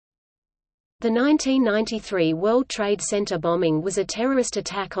The 1993 World Trade Center bombing was a terrorist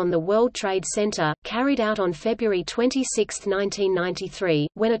attack on the World Trade Center, carried out on February 26, 1993,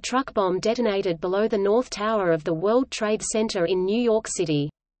 when a truck bomb detonated below the North Tower of the World Trade Center in New York City.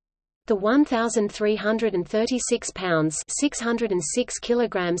 The 1,336 pounds (606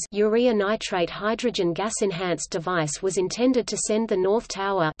 kilograms) urea nitrate hydrogen gas-enhanced device was intended to send the North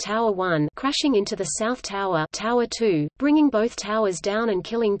Tower, Tower 1, crashing into the South Tower, Tower 2, bringing both towers down and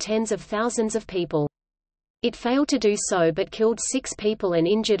killing tens of thousands of people. It failed to do so but killed 6 people and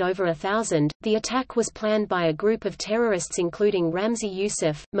injured over 1,000. The attack was planned by a group of terrorists including Ramzi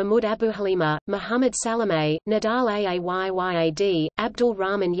Youssef, Mahmoud Abu Halima, Mohammed Salameh, Nadal Aayyad, Abdul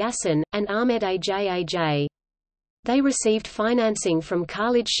Rahman Yassin, and Ahmed Ajaj. They received financing from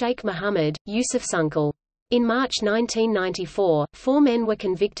Khalid Sheikh Mohammed, Yusuf's uncle. In March 1994, 4 men were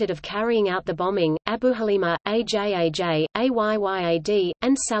convicted of carrying out the bombing: Abu Halima, Ajaj, Ayyad,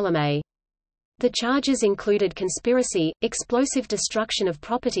 and Salameh. The charges included conspiracy, explosive destruction of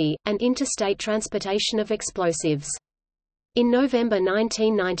property, and interstate transportation of explosives. In November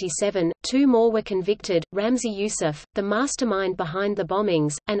 1997, 2 more were convicted: Ramzi Youssef, the mastermind behind the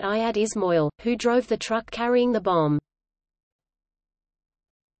bombings, and Ayad Ismail, who drove the truck carrying the bomb.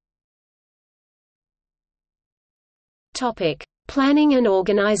 Topic: Planning and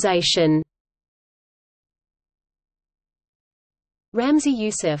organization. Ramzi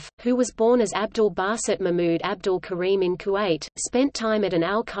Youssef, who was born as Abdul Basit Mahmoud Abdul Karim in Kuwait, spent time at an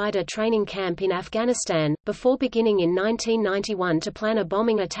al-Qaeda training camp in Afghanistan, before beginning in 1991 to plan a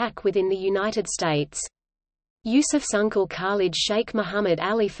bombing attack within the United States. Yusuf's uncle Khalid Sheikh Mohammed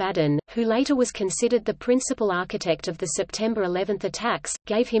Ali Fadden, who later was considered the principal architect of the September 11 attacks,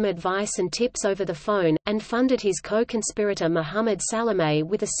 gave him advice and tips over the phone, and funded his co-conspirator Mohammed Salameh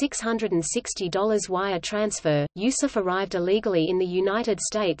with a $660 wire transfer. Yusuf arrived illegally in the United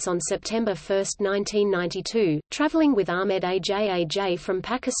States on September 1, 1992, traveling with Ahmed Ajaj from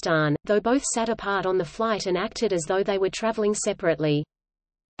Pakistan, though both sat apart on the flight and acted as though they were traveling separately.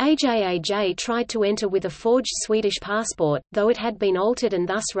 Ajaj tried to enter with a forged Swedish passport, though it had been altered, and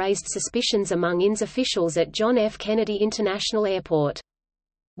thus raised suspicions among INS officials at John F. Kennedy International Airport.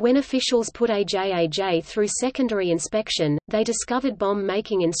 When officials put Ajaj through secondary inspection, they discovered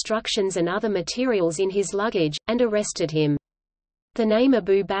bomb-making instructions and other materials in his luggage, and arrested him. The name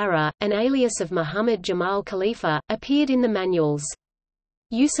Abu Barra, an alias of Muhammad Jamal Khalifa, appeared in the manuals.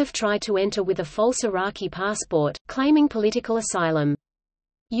 Yusuf tried to enter with a false Iraqi passport, claiming political asylum.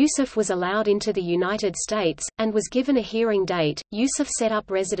 Yusuf was allowed into the United States, and was given a hearing date. Yusuf set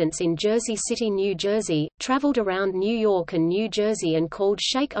up residence in Jersey City, New Jersey, traveled around New York and New Jersey and called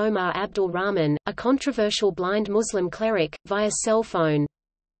Sheikh Omar Abdul Rahman, a controversial blind Muslim cleric, via cell phone.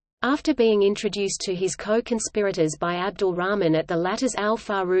 After being introduced to his co-conspirators by Abdul Rahman at the latter's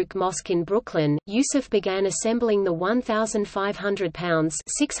Al-Farouq Mosque in Brooklyn, Yusuf began assembling the 1,500 pounds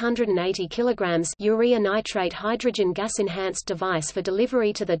 (680 kilograms) urea nitrate hydrogen gas-enhanced device for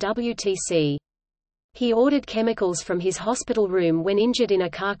delivery to the WTC. He ordered chemicals from his hospital room when injured in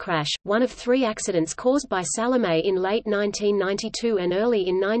a car crash, one of 3 accidents caused by Salameh in late 1992 and early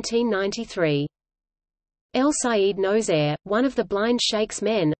in 1993. El Said Nozair, one of the blind sheikh's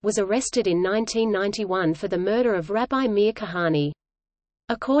men, was arrested in 1991 for the murder of Rabbi Mir Kahani.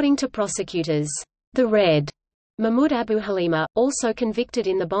 According to prosecutors, the Red Mahmoud Abu Halima, also convicted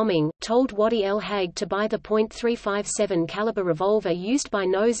in the bombing, told Wadi El Hague to buy the .357 caliber revolver used by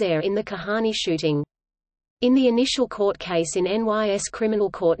Nozair in the Kahani shooting. In the initial court case in NYS Criminal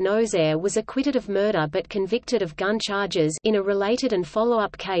Court, Nozair was acquitted of murder but convicted of gun charges. In a related and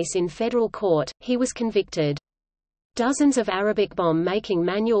follow-up case in federal court, he was convicted. Dozens of Arabic bomb-making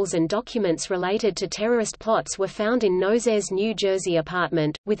manuals and documents related to terrorist plots were found in Nozair's New Jersey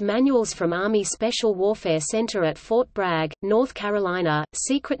apartment, with manuals from Army Special Warfare Center at Fort Bragg, North Carolina,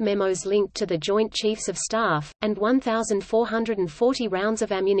 secret memos linked to the Joint Chiefs of Staff, and 1,440 rounds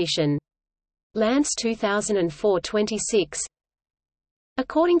of ammunition. Lance 2004-26.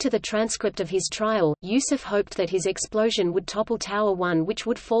 According to the transcript of his trial, Yusuf hoped that his explosion would topple Tower 1, which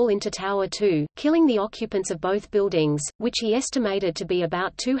would fall into Tower 2, killing the occupants of both buildings, which he estimated to be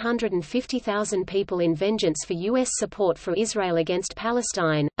about 250,000 people, in vengeance for U.S. support for Israel against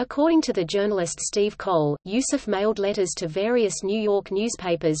Palestine. According to the journalist Steve Cole, Yusuf mailed letters to various New York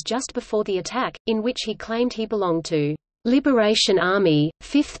newspapers just before the attack, in which he claimed he belonged to Liberation Army,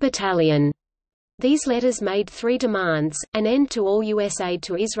 5th Battalion. These letters made 3 demands: an end to all U.S. aid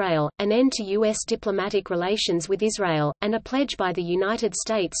to Israel, an end to U.S. diplomatic relations with Israel, and a pledge by the United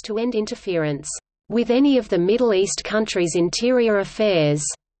States to end interference with any of the Middle East countries' interior affairs.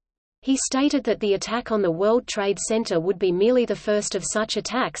 He stated that the attack on the World Trade Center would be merely the first of such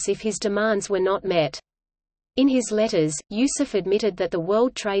attacks if his demands were not met. In his letters, Yusuf admitted that the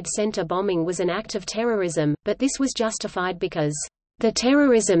World Trade Center bombing was an act of terrorism, but this was justified because the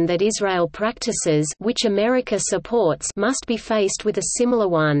terrorism that Israel practices, which America supports, must be faced with a similar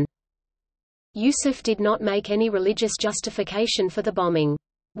one. Yusuf did not make any religious justification for the bombing.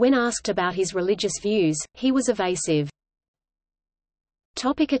 When asked about his religious views, he was evasive.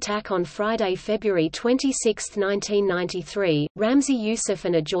 Attack on Friday, February 26, 1993, Ramzi Youssef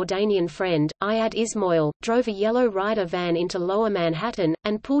and a Jordanian friend, Iyad Ismail, drove a yellow Ryder van into Lower Manhattan,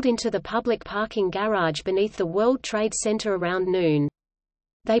 and pulled into the public parking garage beneath the World Trade Center around noon.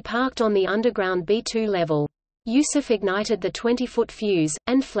 They parked on the underground B2 level. Youssef ignited the 20-foot fuse,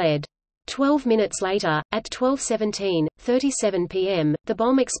 and fled. 12 minutes later, at 12:37 p.m., the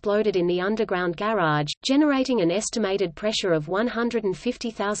bomb exploded in the underground garage, generating an estimated pressure of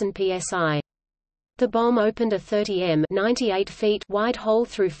 150,000 psi. The bomb opened a 30 m 98 feet wide hole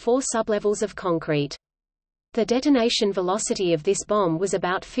through 4 sublevels of concrete. The detonation velocity of this bomb was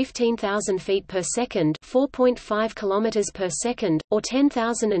about 15,000 feet per second, 4.5 kilometers per second, or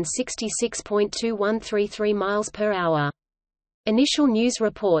 10,066.2133 miles per hour. Initial news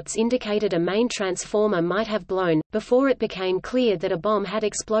reports indicated a main transformer might have blown, before it became clear that a bomb had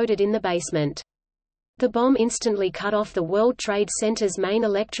exploded in the basement. The bomb instantly cut off the World Trade Center's main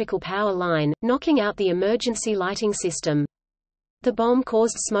electrical power line, knocking out the emergency lighting system. The bomb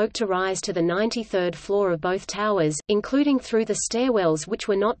caused smoke to rise to the 93rd floor of both towers, including through the stairwells which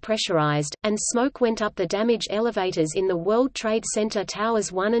were not pressurized, and smoke went up the damaged elevators in the World Trade Center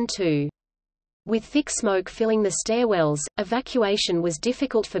Towers 1 and 2. With thick smoke filling the stairwells, evacuation was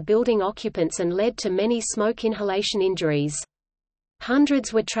difficult for building occupants and led to many smoke inhalation injuries.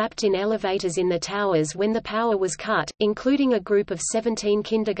 Hundreds were trapped in elevators in the towers when the power was cut, including a group of 17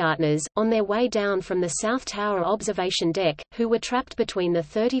 kindergartners, on their way down from the South Tower observation deck, who were trapped between the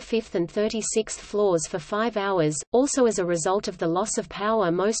 35th and 36th floors for 5 hours. Also, as a result of the loss of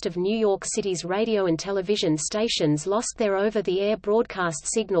power, most of New York City's radio and television stations lost their over-the-air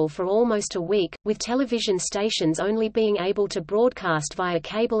broadcast signal for almost a week, with television stations only being able to broadcast via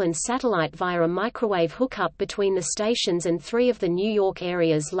cable and satellite via a microwave hookup between the stations and 3 of the New York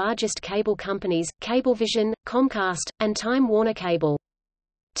area's largest cable companies, Cablevision, Comcast, and Time Warner Cable.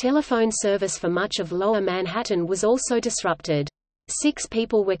 Telephone service for much of Lower Manhattan was also disrupted. 6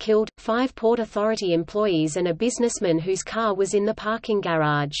 people were killed, 5 Port Authority employees and a businessman whose car was in the parking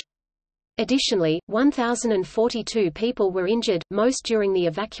garage. Additionally, 1,042 people were injured, most during the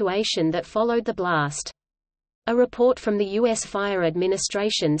evacuation that followed the blast. A report from the U.S. Fire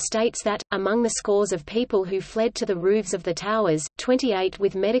Administration states that, among the scores of people who fled to the roofs of the towers, 28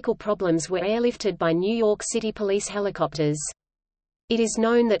 with medical problems were airlifted by New York City police helicopters. It is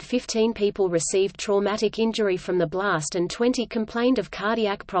known that 15 people received traumatic injury from the blast and 20 complained of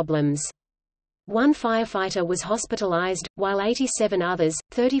cardiac problems. 1 firefighter was hospitalized, while 87 others,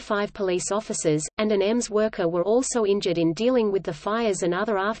 35 police officers, and an EMS worker were also injured in dealing with the fires and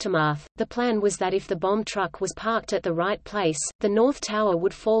other aftermath. The plan was that if the bomb truck was parked at the right place, the North Tower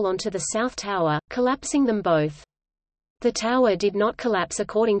would fall onto the South Tower, collapsing them both. The tower did not collapse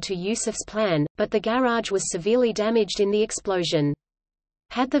according to Yusuf's plan, but the garage was severely damaged in the explosion.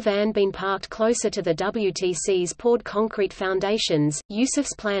 Had the van been parked closer to the WTC's poured concrete foundations,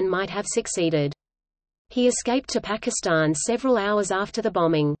 Yusuf's plan might have succeeded. He escaped to Pakistan several hours after the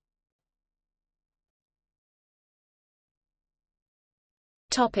bombing.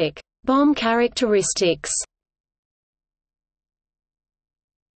 Bomb characteristics.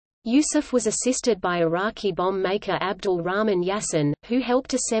 Yusuf was assisted by Iraqi bomb maker Abdul Rahman Yassin, who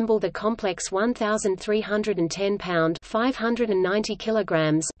helped assemble the complex 1,310-pound (590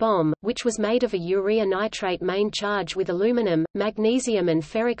 kilograms) bomb, which was made of a urea nitrate main charge with aluminum, magnesium and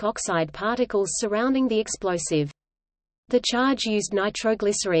ferric oxide particles surrounding the explosive. The charge used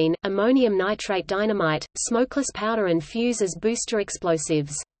nitroglycerine, ammonium nitrate dynamite, smokeless powder and fuse as booster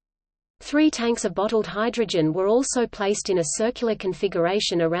explosives. 3 tanks of bottled hydrogen were also placed in a circular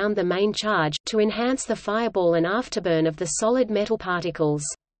configuration around the main charge, to enhance the fireball and afterburn of the solid metal particles.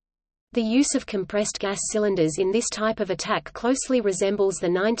 The use of compressed gas cylinders in this type of attack closely resembles the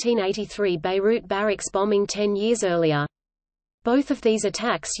 1983 Beirut barracks bombing 10 years earlier. Both of these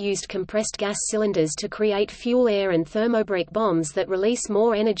attacks used compressed gas cylinders to create fuel air and thermobaric bombs that release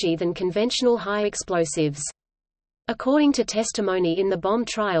more energy than conventional high explosives. According to testimony in the bomb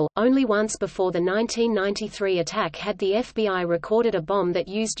trial, only once before the 1993 attack had the FBI recorded a bomb that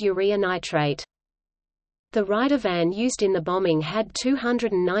used urea nitrate. The Ryder van used in the bombing had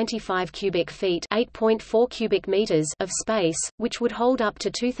 295 cubic feet (8.4 cubic meters) of space, which would hold up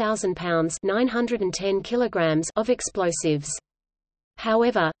to 2,000 pounds (910 kilograms) of explosives.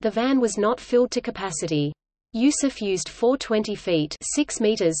 However, the van was not filled to capacity. Yusuf used 4 20 feet (6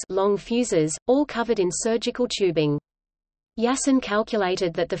 meters) long fuses, all covered in surgical tubing. Yassin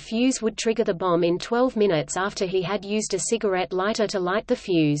calculated that the fuse would trigger the bomb in 12 minutes after he had used a cigarette lighter to light the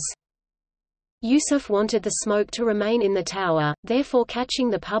fuse. Yusuf wanted the smoke to remain in the tower, therefore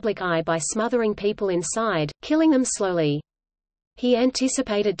catching the public eye by smothering people inside, killing them slowly. He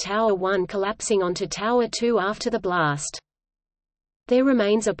anticipated Tower 1 collapsing onto Tower 2 after the blast. There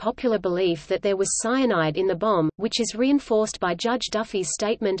remains a popular belief that there was cyanide in the bomb, which is reinforced by Judge Duffy's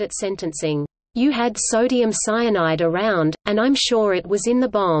statement at sentencing, "You had sodium cyanide around, and I'm sure it was in the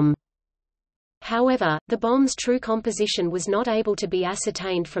bomb." However, the bomb's true composition was not able to be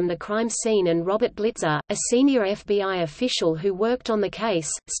ascertained from the crime scene, and Robert Blitzer, a senior FBI official who worked on the case,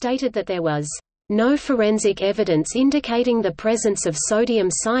 stated that there was no forensic evidence indicating the presence of sodium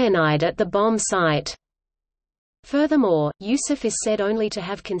cyanide at the bomb site. Furthermore, Yusuf is said only to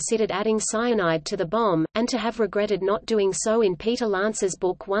have considered adding cyanide to the bomb, and to have regretted not doing so in Peter Lance's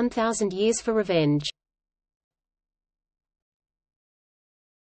book 1000 Years for Revenge.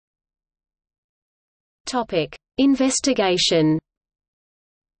 Investigation.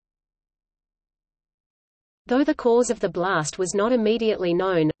 Though the cause of the blast was not immediately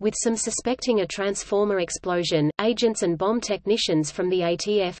known, with some suspecting a transformer explosion, agents and bomb technicians from the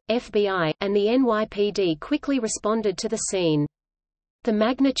ATF, FBI, and the NYPD quickly responded to the scene. The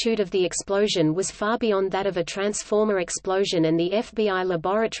magnitude of the explosion was far beyond that of a transformer explosion, and the FBI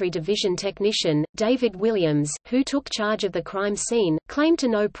Laboratory Division technician, David Williams, who took charge of the crime scene, claimed to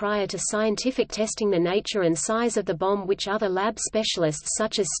know prior to scientific testing the nature and size of the bomb, which other lab specialists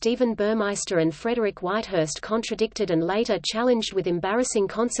such as Stephen Burmeister and Frederick Whitehurst contradicted and later challenged, with embarrassing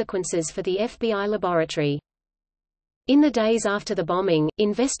consequences for the FBI laboratory. In the days after the bombing,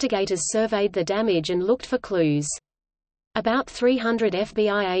 investigators surveyed the damage and looked for clues. About 300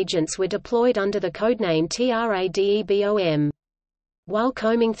 FBI agents were deployed under the codename TRADEBOM. While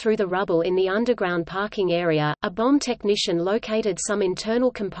combing through the rubble in the underground parking area, a bomb technician located some internal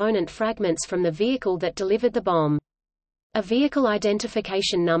component fragments from the vehicle that delivered the bomb. A vehicle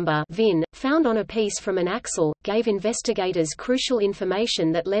identification number (VIN), found on a piece from an axle, gave investigators crucial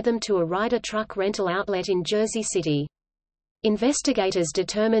information that led them to a Ryder truck rental outlet in Jersey City. Investigators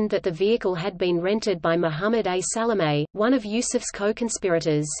determined that the vehicle had been rented by Muhammad A. Salameh, one of Yusuf's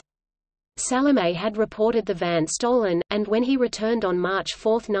co-conspirators. Salameh had reported the van stolen, and when he returned on March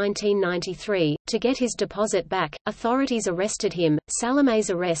 4, 1993, to get his deposit back, authorities arrested him. Salameh's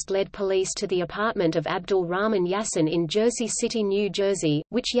arrest led police to the apartment of Abdul Rahman Yassin in Jersey City, New Jersey,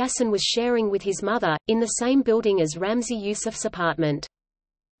 which Yassin was sharing with his mother, in the same building as Ramzi Yusuf's apartment.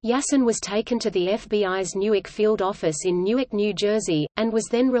 Yassin was taken to the FBI's Newark field office in Newark, New Jersey, and was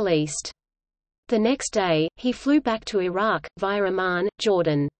then released. The next day, he flew back to Iraq, via Amman,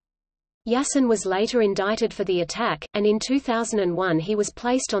 Jordan. Yassin was later indicted for the attack, and in 2001 he was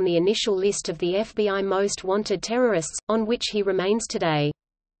placed on the initial list of the FBI most wanted terrorists, on which he remains today.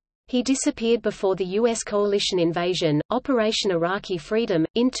 He disappeared before the U.S. coalition invasion, Operation Iraqi Freedom,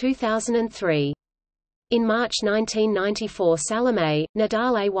 in 2003. In March 1994, Salameh,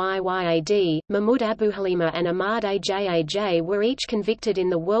 Nadal Ayyad, Mahmoud Abu Halima and Ahmad Ajaj were each convicted in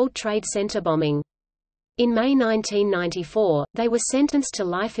the World Trade Center bombing. In May 1994, they were sentenced to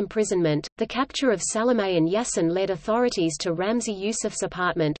life imprisonment. The capture of Salameh and Yassin led authorities to Ramzi Yusuf's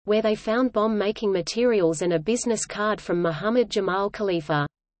apartment, where they found bomb-making materials and a business card from Muhammad Jamal Khalifa.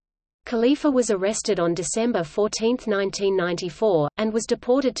 Khalifa was arrested on December 14, 1994, and was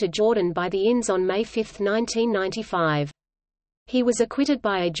deported to Jordan by the INS on May 5, 1995. He was acquitted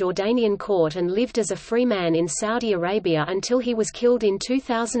by a Jordanian court and lived as a free man in Saudi Arabia until he was killed in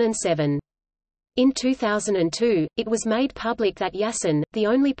 2007. In 2002, it was made public that Yassin, the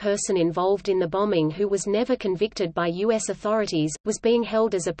only person involved in the bombing who was never convicted by U.S. authorities, was being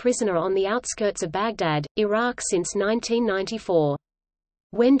held as a prisoner on the outskirts of Baghdad, Iraq since 1994.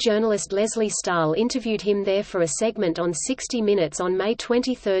 When journalist Leslie Stahl interviewed him there for a segment on 60 Minutes on May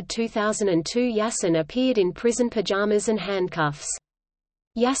 23, 2002, Yassin appeared in prison pajamas and handcuffs.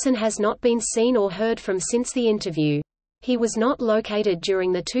 Yassin has not been seen or heard from since the interview. He was not located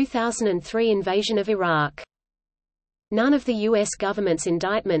during the 2003 invasion of Iraq. None of the U.S. government's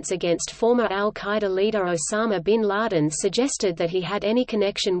indictments against former al-Qaeda leader Osama bin Laden suggested that he had any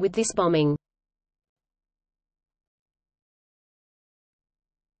connection with this bombing.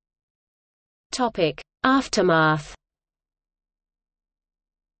 Aftermath.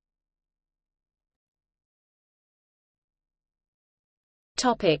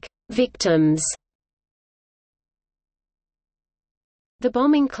 Victims. The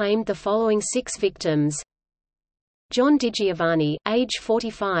bombing claimed the following 6 victims. John DiGiovanni, age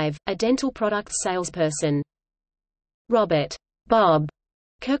 45, a dental products salesperson. Robert Bob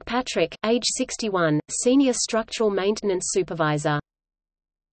Kirkpatrick, age 61, senior structural maintenance supervisor.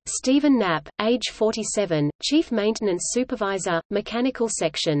 Stephen Knapp, age 47, chief maintenance supervisor, mechanical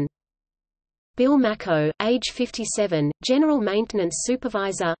section. Bill Macco, age 57, general maintenance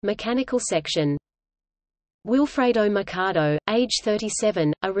supervisor, mechanical section. Wilfredo Mercado, age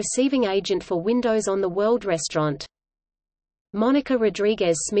 37, a receiving agent for Windows on the World Restaurant. Monica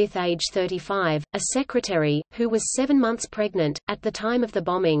Rodriguez-Smith, age 35, a secretary, who was 7 months pregnant. At the time of the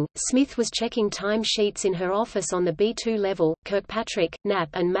bombing, Smith was checking time sheets in her office on the B2 level. Kirkpatrick, Knapp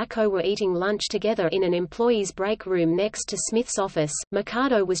and Macco were eating lunch together in an employee's break room next to Smith's office.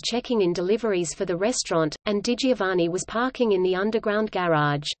 Mercado was checking in deliveries for the restaurant, and DiGiovanni was parking in the underground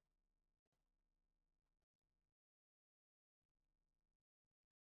garage.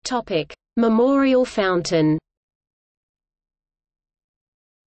 Memorial fountain.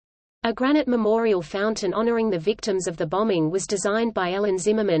 A granite memorial fountain honoring the victims of the bombing was designed by Ellen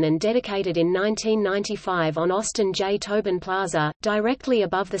Zimmerman and dedicated in 1995 on Austin J. Tobin Plaza, directly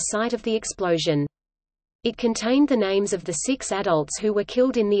above the site of the explosion. It contained the names of the 6 adults who were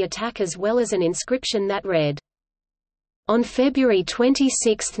killed in the attack as well as an inscription that read, "On February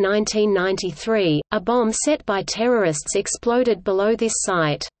 26, 1993, a bomb set by terrorists exploded below this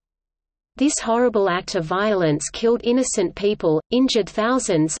site. This horrible act of violence killed innocent people, injured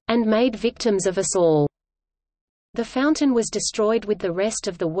thousands, and made victims of us all." The fountain was destroyed with the rest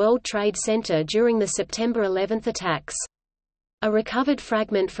of the World Trade Center during the September 11 attacks. A recovered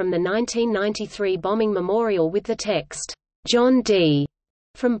fragment from the 1993 bombing memorial with the text, "John D."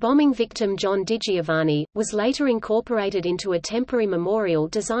 from bombing victim John DiGiovanni, was later incorporated into a temporary memorial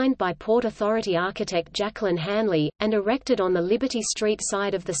designed by Port Authority architect Jacqueline Hanley, and erected on the Liberty Street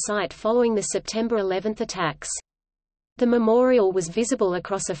side of the site following the September 11 attacks. The memorial was visible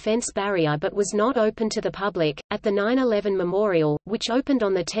across a fence barrier but was not open to the public. At the 9/11 memorial, which opened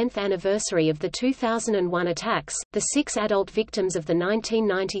on the 10th anniversary of the 2001 attacks, the 6 adult victims of the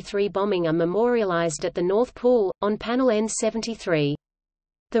 1993 bombing are memorialized at the North Pool, on panel N73.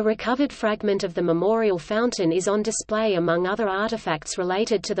 The recovered fragment of the memorial fountain is on display among other artifacts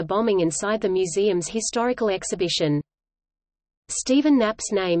related to the bombing inside the museum's historical exhibition. Stephen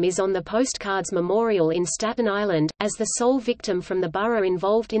Knapp's name is on the postcards memorial in Staten Island, as the sole victim from the borough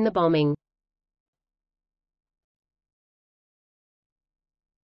involved in the bombing.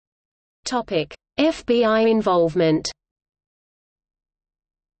 FBI involvement.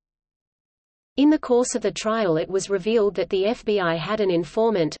 In the course of the trial it was revealed that the FBI had an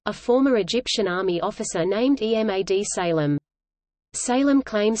informant, a former Egyptian army officer named Emad Salem. Salem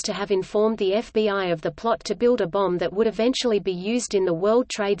claims to have informed the FBI of the plot to build a bomb that would eventually be used in the World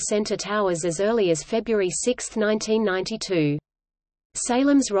Trade Center towers as early as February 6, 1992.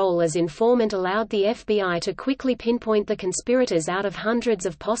 Salem's role as informant allowed the FBI to quickly pinpoint the conspirators out of hundreds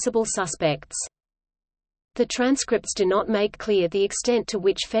of possible suspects. The transcripts do not make clear the extent to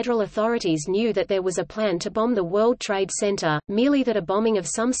which federal authorities knew that there was a plan to bomb the World Trade Center, merely that a bombing of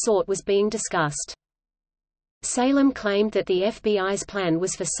some sort was being discussed. Salem claimed that the FBI's plan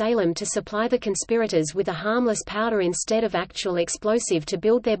was for Salem to supply the conspirators with a harmless powder instead of actual explosive to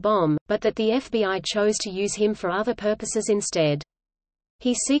build their bomb, but that the FBI chose to use him for other purposes instead.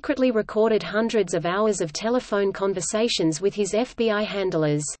 He secretly recorded hundreds of hours of telephone conversations with his FBI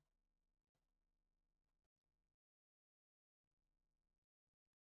handlers.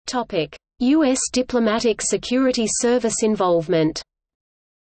 U.S. Diplomatic Security Service involvement.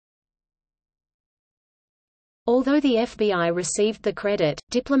 Although the FBI received the credit,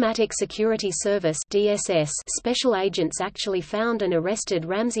 Diplomatic Security Service (DSS) special agents actually found and arrested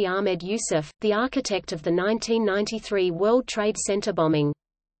Ramzi Ahmed Youssef, the architect of the 1993 World Trade Center bombing.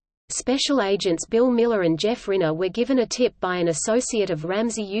 Special agents Bill Miller and Jeff Rinner were given a tip by an associate of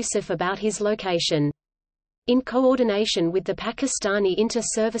Ramzi Youssef about his location. In coordination with the Pakistani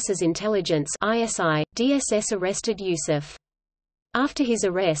Inter-Services Intelligence (ISI), DSS arrested Youssef. After his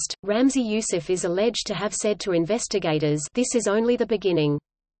arrest, Ramzi Youssef is alleged to have said to investigators, "This is only the beginning."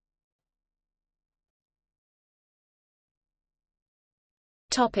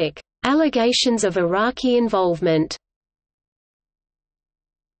 Allegations of Iraqi involvement.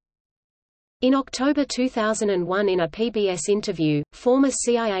 In October 2001 in a PBS interview, former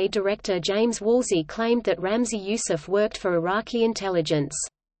CIA Director James Woolsey claimed that Ramzi Youssef worked for Iraqi intelligence.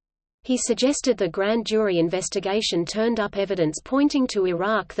 He suggested the grand jury investigation turned up evidence pointing to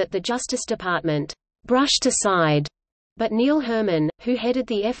Iraq that the Justice Department brushed aside, But Neil Herman, who headed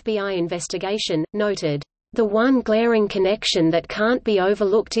the FBI investigation, noted, "The one glaring connection that can't be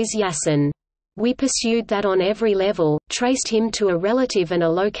overlooked is Yassin. We pursued that on every level, traced him to a relative and a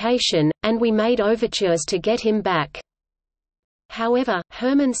location, and we made overtures to get him back." However,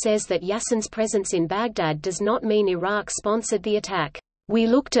 Herman says that Yassin's presence in Baghdad does not mean Iraq sponsored the attack. "We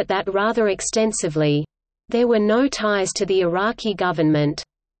looked at that rather extensively. There were no ties to the Iraqi government."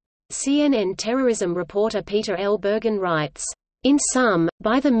 CNN terrorism reporter Peter L. Bergen writes, "In sum,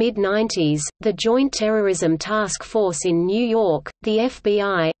 by the mid-90s, the Joint Terrorism Task Force in New York, the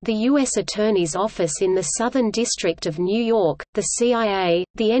FBI, the U.S. Attorney's Office in the Southern District of New York, the CIA,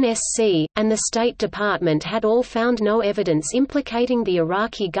 the NSC, and the State Department had all found no evidence implicating the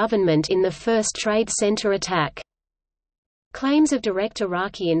Iraqi government in the first Trade Center attack." Claims of direct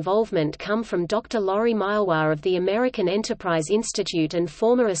Iraqi involvement come from Dr. Laurie Milewar of the American Enterprise Institute and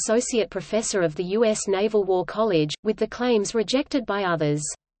former associate professor of the U.S. Naval War College, with the claims rejected by others.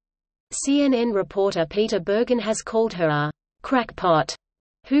 CNN reporter Peter Bergen has called her a crackpot,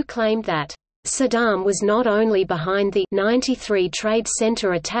 who claimed that Saddam was not only behind the '93 Trade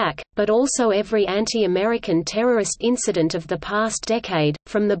Center attack, but also every anti-American terrorist incident of the past decade,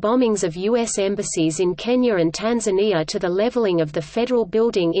 from the bombings of U.S. embassies in Kenya and Tanzania to the leveling of the federal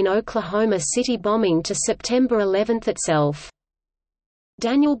building in Oklahoma City bombing to September 11 itself.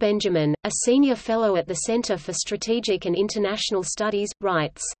 Daniel Benjamin, a senior fellow at the Center for Strategic and International Studies,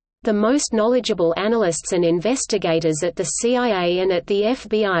 writes, "The most knowledgeable analysts and investigators at the CIA and at the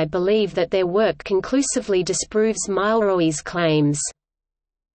FBI believe that their work conclusively disproves Milewar's claims."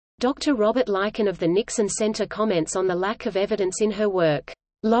 Dr. Robert Lycan of the Nixon Center comments on the lack of evidence in her work.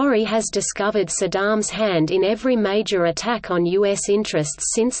 "Laurie has discovered Saddam's hand in every major attack on U.S.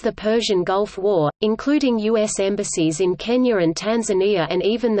 interests since the Persian Gulf War, including U.S. embassies in Kenya and Tanzania and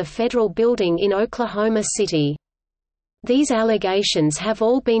even the federal building in Oklahoma City. These allegations have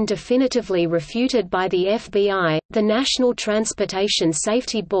all been definitively refuted by the FBI, the National Transportation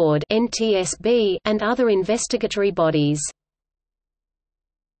Safety Board (NTSB), and other investigatory bodies."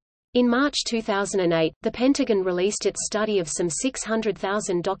 In March 2008, the Pentagon released its study of some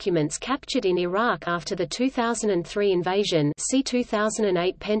 600,000 documents captured in Iraq after the 2003 invasion. See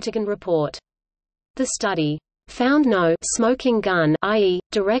 2008 Pentagon report. The study found no smoking gun, i.e.,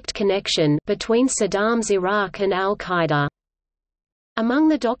 direct connection, between Saddam's Iraq and al-Qaeda. Among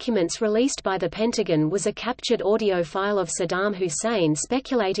the documents released by the Pentagon was a captured audio file of Saddam Hussein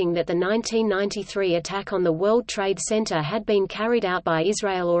speculating that the 1993 attack on the World Trade Center had been carried out by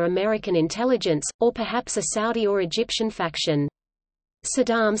Israel or American intelligence, or perhaps a Saudi or Egyptian faction.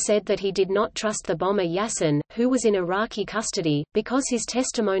 Saddam said that he did not trust the bomber Yassin, who was in Iraqi custody, because his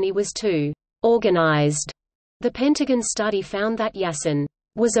testimony was too organized. The Pentagon study found that Yassin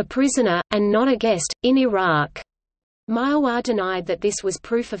was a prisoner, and not a guest, in Iraq. Milewar denied that this was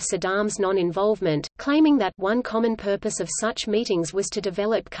proof of Saddam's non-involvement, claiming that one common purpose of such meetings was to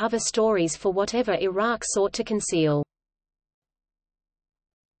develop cover stories for whatever Iraq sought to conceal.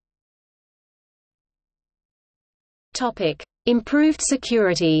 Improved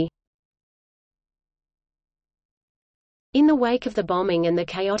security. In the wake of the bombing and the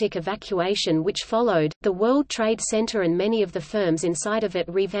chaotic evacuation which followed, the World Trade Center and many of the firms inside of it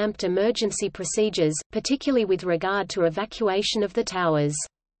revamped emergency procedures, particularly with regard to evacuation of the towers.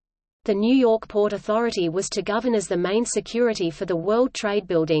 The New York Port Authority was to govern as the main security for the World Trade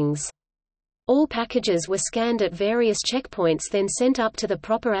buildings. All packages were scanned at various checkpoints then sent up to the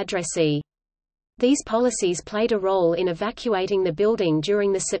proper addressee. These policies played a role in evacuating the building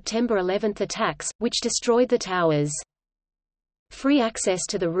during the September 11 attacks, which destroyed the towers. Free access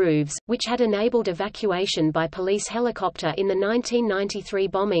to the roofs, which had enabled evacuation by police helicopter in the 1993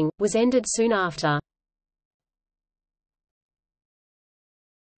 bombing, was ended soon after.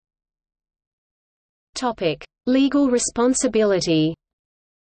 Legal responsibility.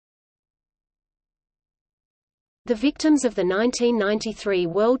 The victims of the 1993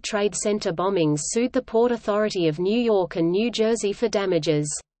 World Trade Center bombings sued the Port Authority of New York and New Jersey for damages.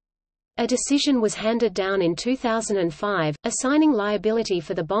 A decision was handed down in 2005, assigning liability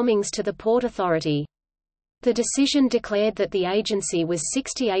for the bombings to the Port Authority. The decision declared that the agency was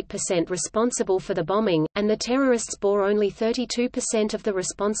 68% responsible for the bombing, and the terrorists bore only 32% of the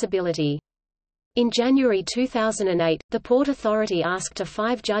responsibility. In January 2008, the Port Authority asked a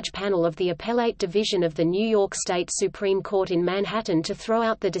 5-judge panel of the Appellate Division of the New York State Supreme Court in Manhattan to throw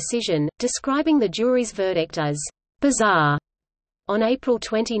out the decision, describing the jury's verdict as bizarre. On April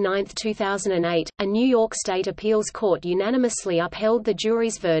 29, 2008, a New York State Appeals Court unanimously upheld the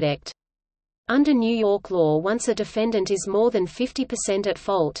jury's verdict. Under New York law, once a defendant is more than 50% at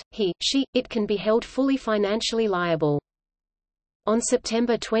fault, he, she, it can be held fully financially liable. On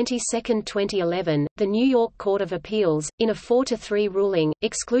September 22, 2011, the New York Court of Appeals, in a 4-3 ruling,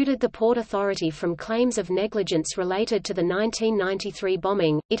 excluded the Port Authority from claims of negligence related to the 1993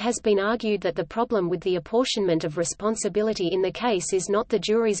 bombing. It has been argued that the problem with the apportionment of responsibility in the case is not the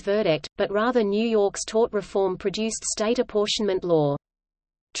jury's verdict, but rather New York's tort reform-produced state apportionment law.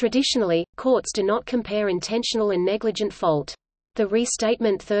 Traditionally, courts do not compare intentional and negligent fault. The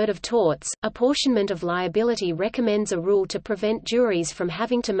Restatement Third of Torts, Apportionment of Liability recommends a rule to prevent juries from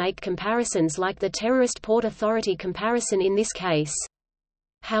having to make comparisons like the terrorist Port Authority comparison in this case.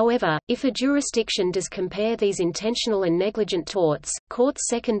 However, if a jurisdiction does compare these intentional and negligent torts, court's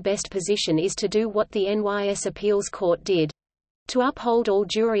second best position is to do what the NYS Appeals Court did. To uphold all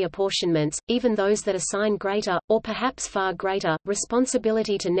jury apportionments, even those that assign greater, or perhaps far greater,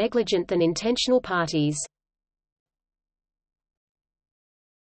 responsibility to negligent than intentional parties.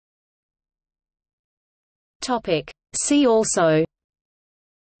 See also: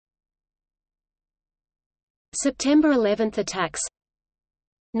 September 11 attacks,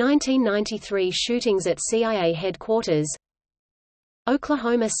 1993 shootings at CIA headquarters,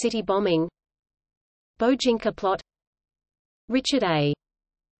 Oklahoma City bombing, Bojinka plot, Richard A.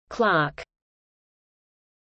 Clark